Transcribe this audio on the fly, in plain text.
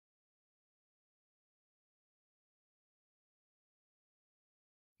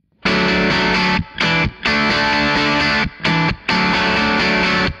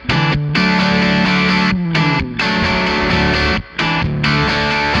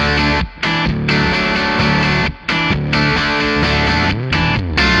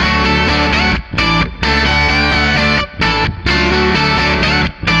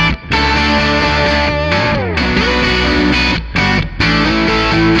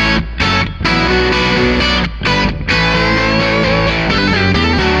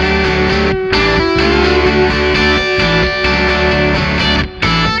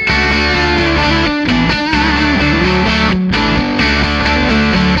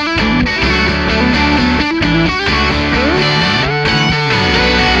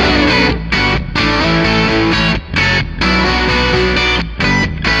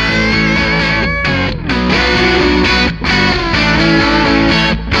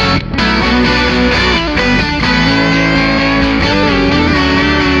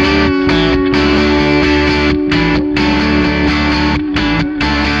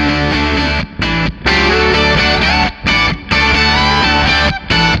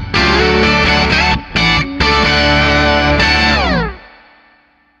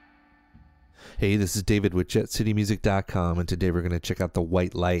Hey, this is David with JetCityMusic.com, and today we're going to check out the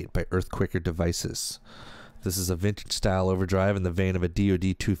White Light by Earthquaker Devices. This is a vintage style overdrive in the vein of a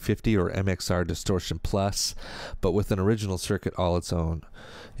DoD 250 or MXR Distortion Plus, but with an original circuit all its own.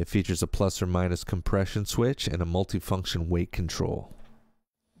 It features a plus or minus compression switch and a multifunction weight control.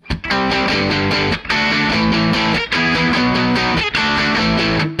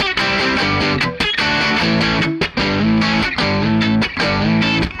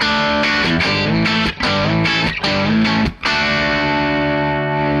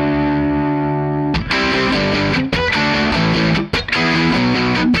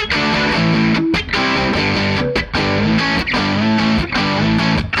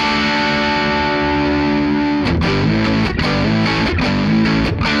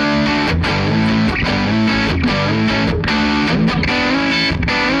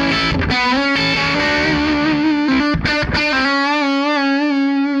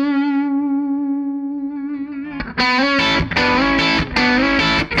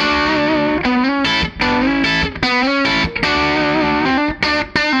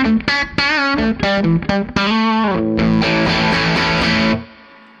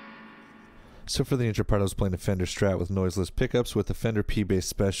 So for the intro part, I was playing a Fender Strat with noiseless pickups with a Fender P-Bass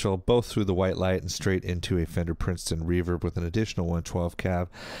Special, both through the White Light and straight into a Fender Princeton Reverb with an additional 112 cab.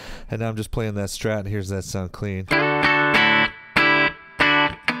 And now I'm just playing that Strat, and here's that sound clean.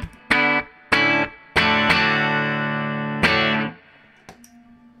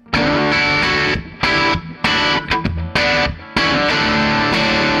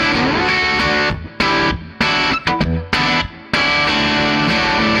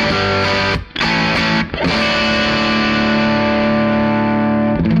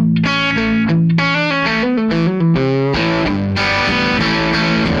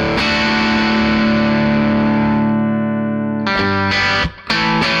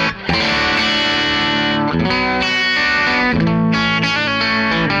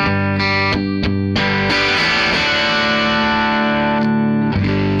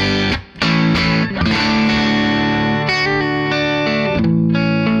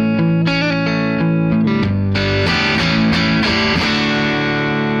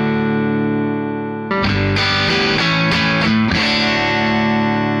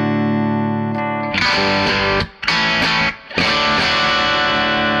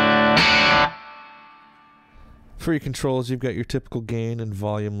 For your controls, you've got your typical gain and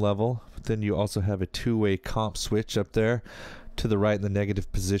volume level, but then you also have a two-way comp switch up there. To the right in the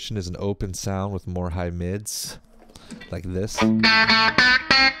negative position is an open sound with more high mids, like this. And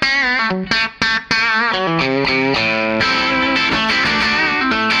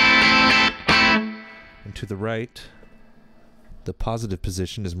to the right, the positive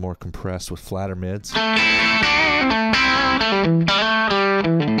position is more compressed with flatter mids.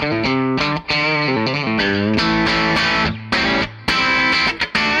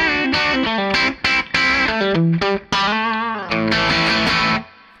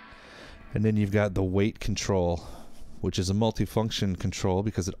 And then you've got the weight control, which is a multifunction control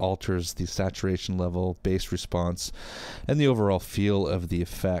because it alters the saturation level, bass response, and the overall feel of the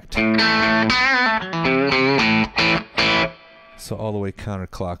effect. So all the way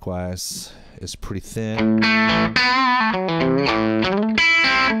counterclockwise is pretty thin.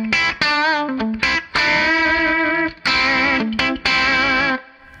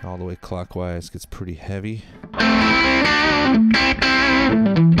 All the way clockwise gets pretty heavy.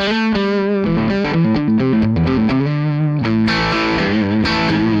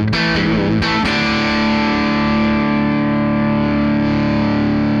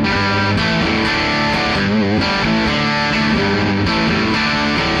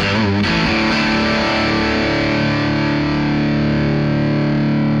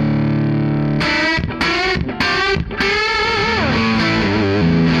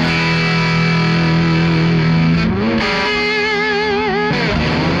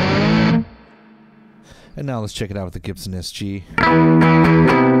 And now let's check it out with the Gibson SG.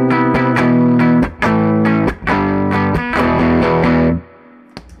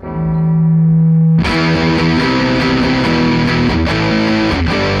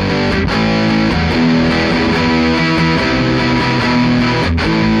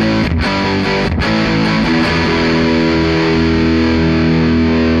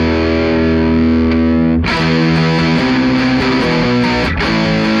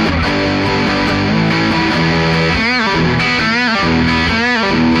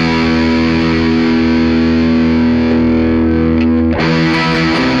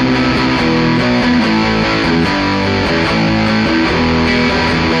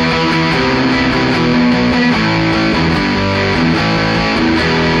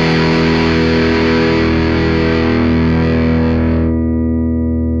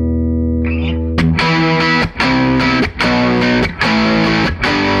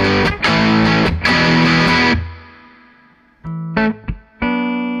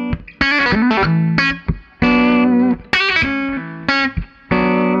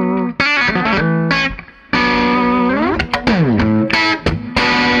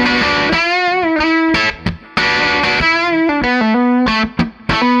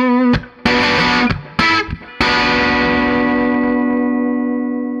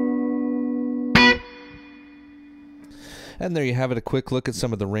 And there you have it, a quick look at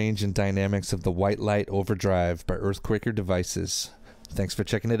some of the range and dynamics of the White Light Overdrive by Earthquaker Devices. Thanks for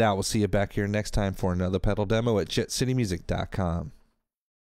checking it out. We'll see you back here next time for another pedal demo at jetcitymusic.com.